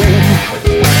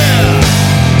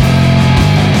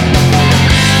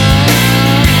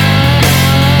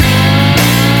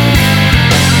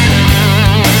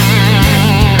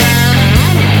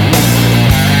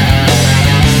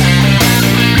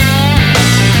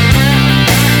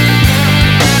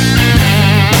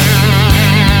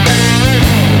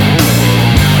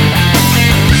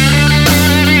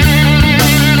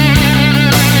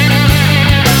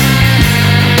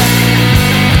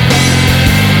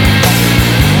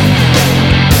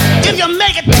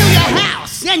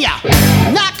 And you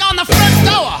knock on the front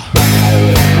door,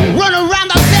 run around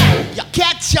the back, you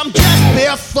catch him just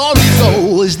before he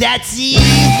goes. That's evil.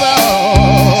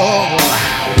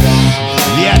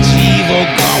 That's evil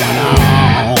going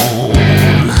on.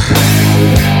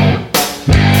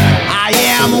 I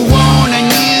am warning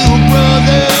you,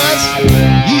 brothers.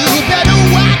 You better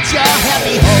watch your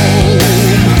happy home.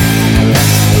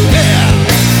 Yeah.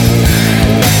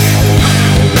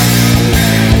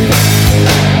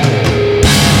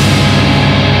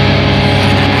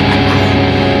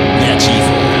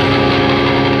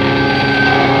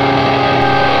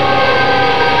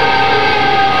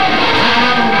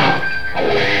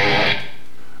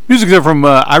 Music there from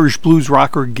Irish blues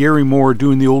rocker Gary Moore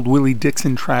doing the old Willie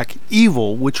Dixon track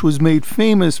Evil, which was made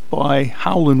famous by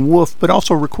Howlin' Wolf, but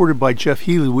also recorded by Jeff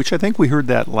Healey, which I think we heard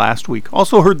that last week.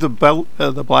 Also heard the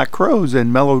Black Crowes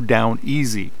and Mellow Down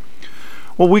Easy.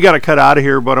 Well, we got to cut out of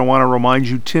here, but I want to remind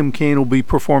you Tim Kaine will be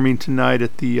performing tonight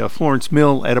at the Florence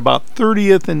Mill at about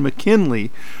 30th and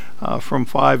McKinley from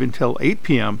 5 until 8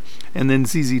 p.m. And then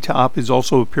ZZ Top is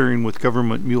also appearing with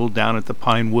Government Mule down at the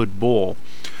Pinewood Bowl.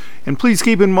 And please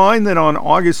keep in mind that on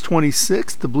August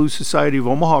 26th, the Blues Society of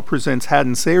Omaha presents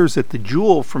Haddon Sayers at the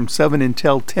Jewel from 7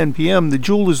 until 10 p.m. The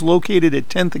Jewel is located at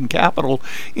 10th and Capitol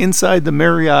inside the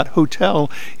Marriott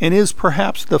Hotel and is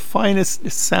perhaps the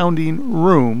finest sounding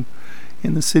room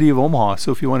in the city of Omaha.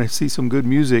 So if you want to see some good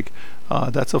music,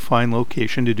 that's a fine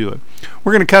location to do it.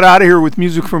 We're going to cut out of here with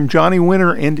music from Johnny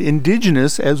Winter and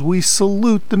Indigenous as we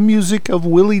salute the music of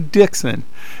Willie Dixon.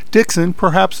 Dixon,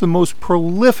 perhaps the most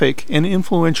prolific and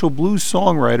influential blues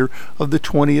songwriter of the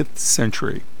 20th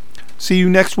century. See you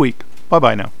next week.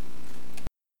 Bye-bye now.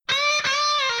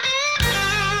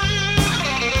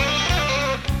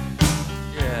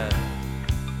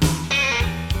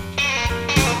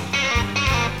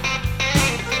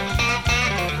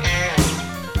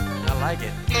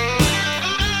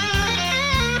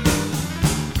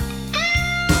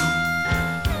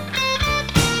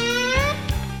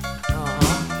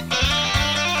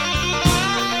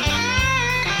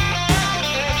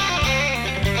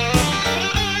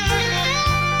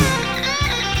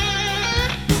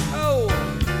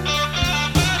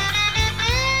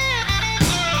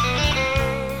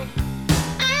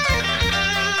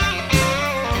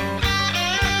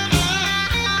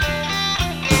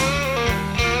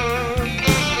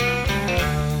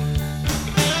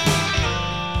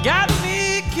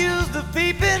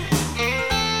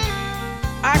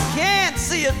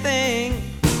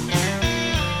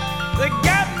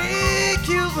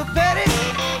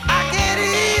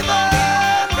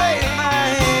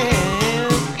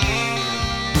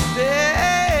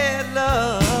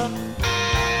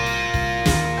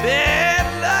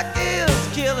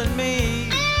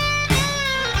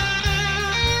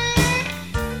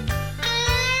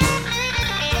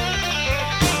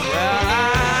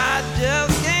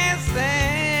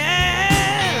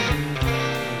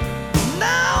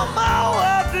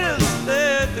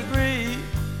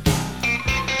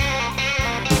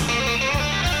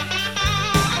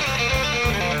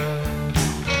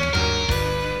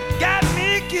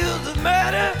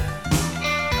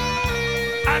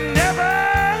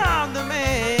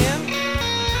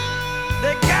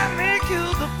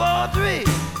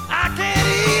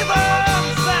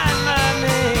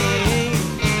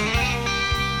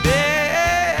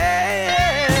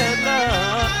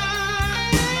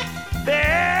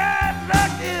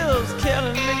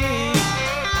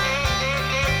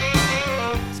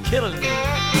 killing me.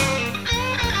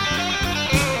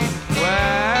 Well,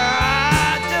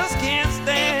 I just can't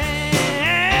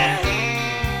stand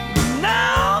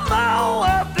no more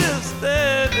of this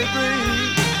third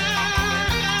degree.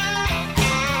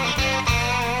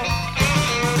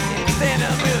 Can't stand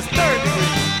up this third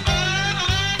degree.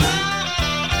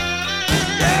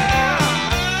 Yeah,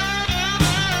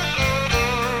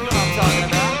 you know what I'm talking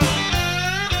about.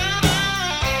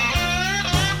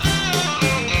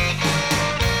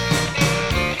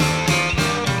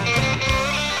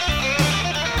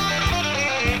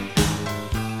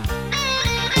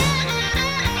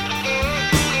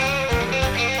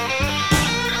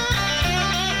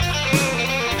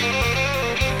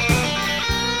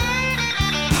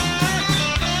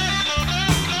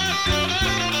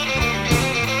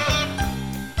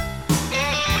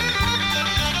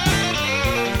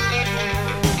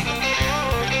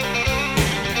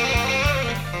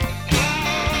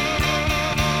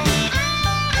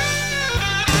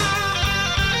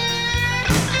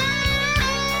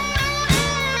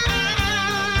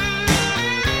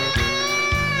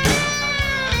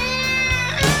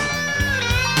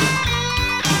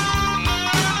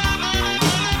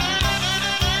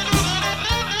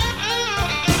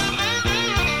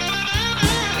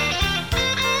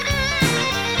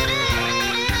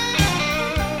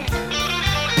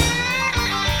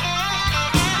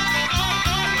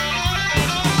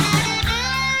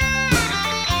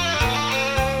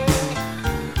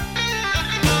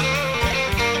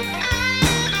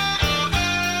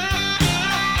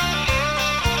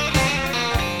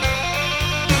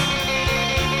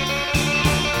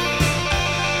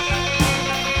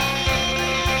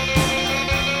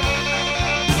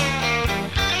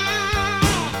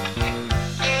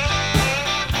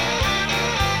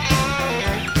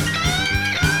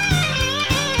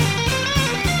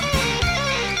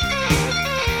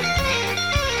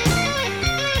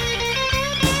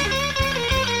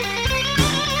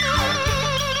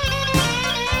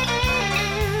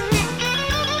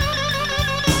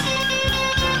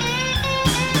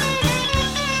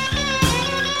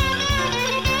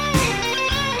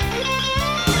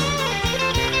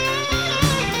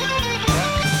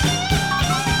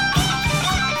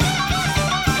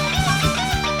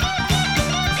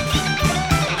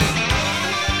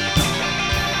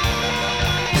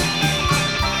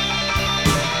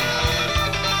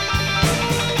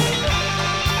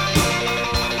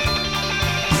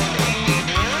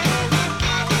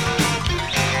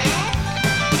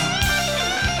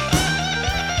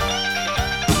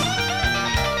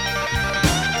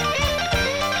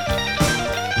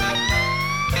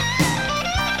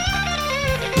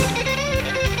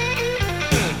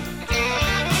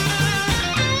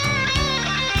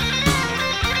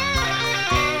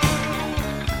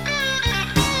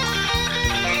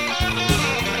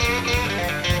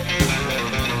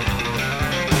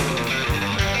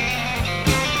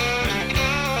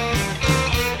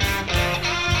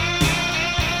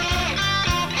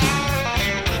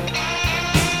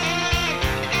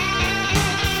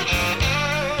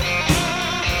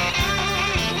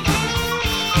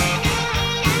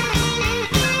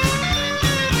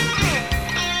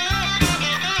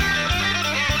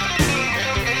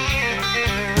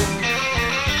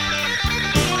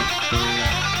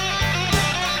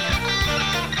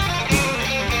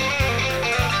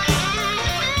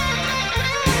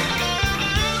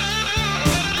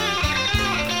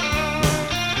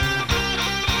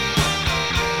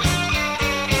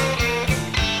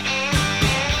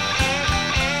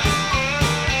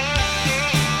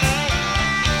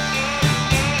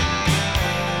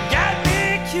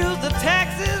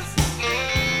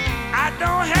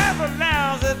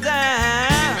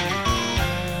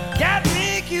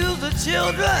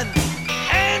 Children,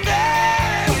 and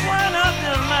everyone of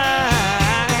their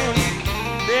mind.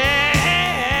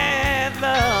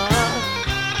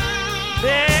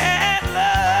 Bad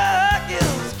luck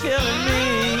is killing me.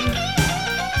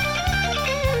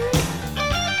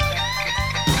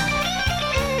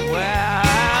 Well,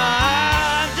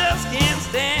 I just can't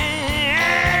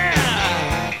stand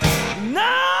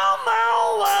no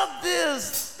more of this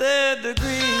third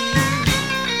degree.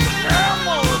 No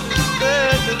more of this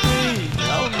third degree.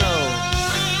 Oh no.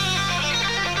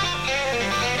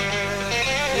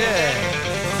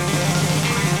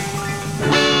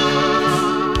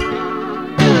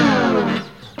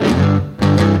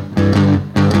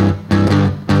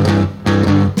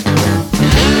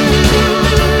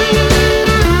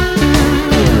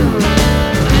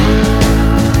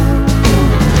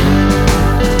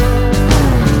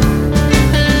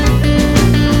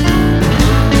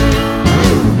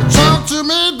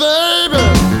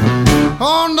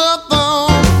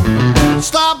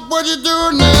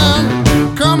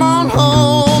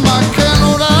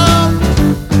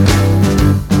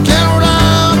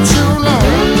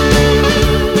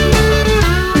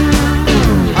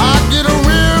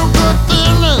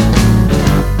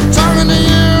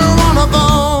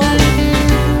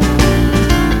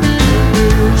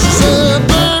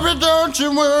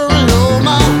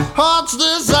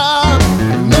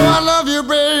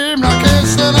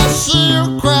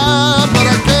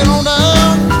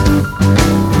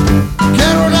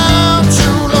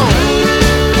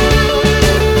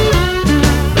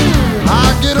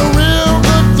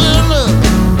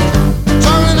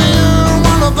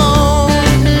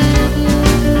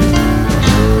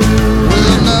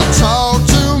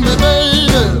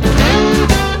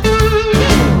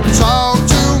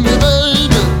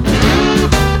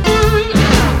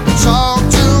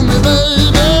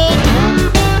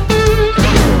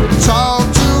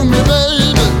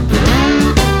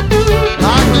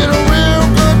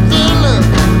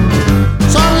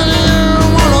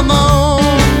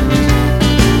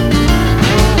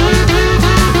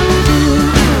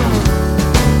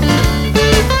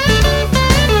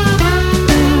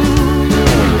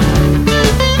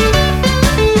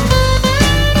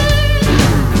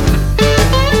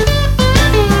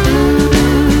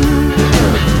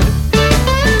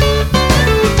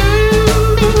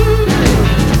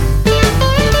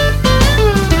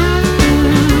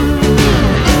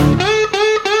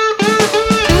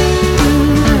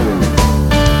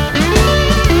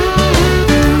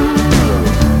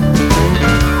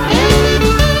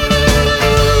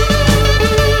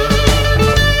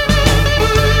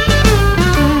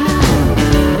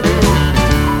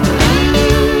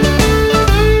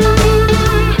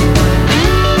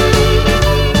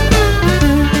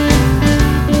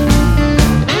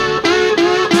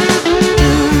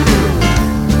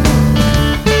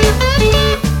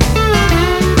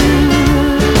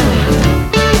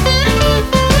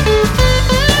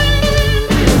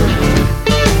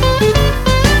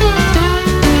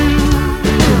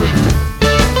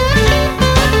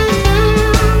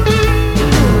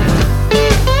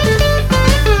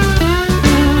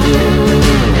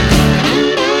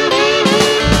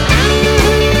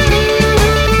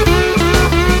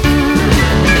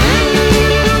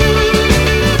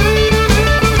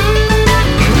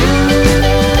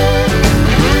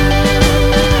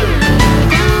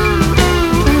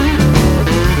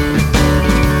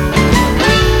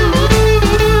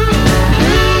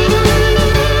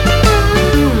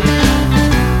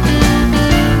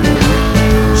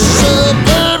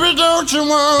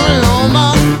 you know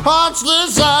my heart's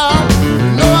desire.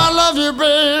 You know I love you,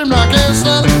 babe. I can't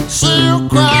stand to see you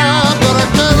cry.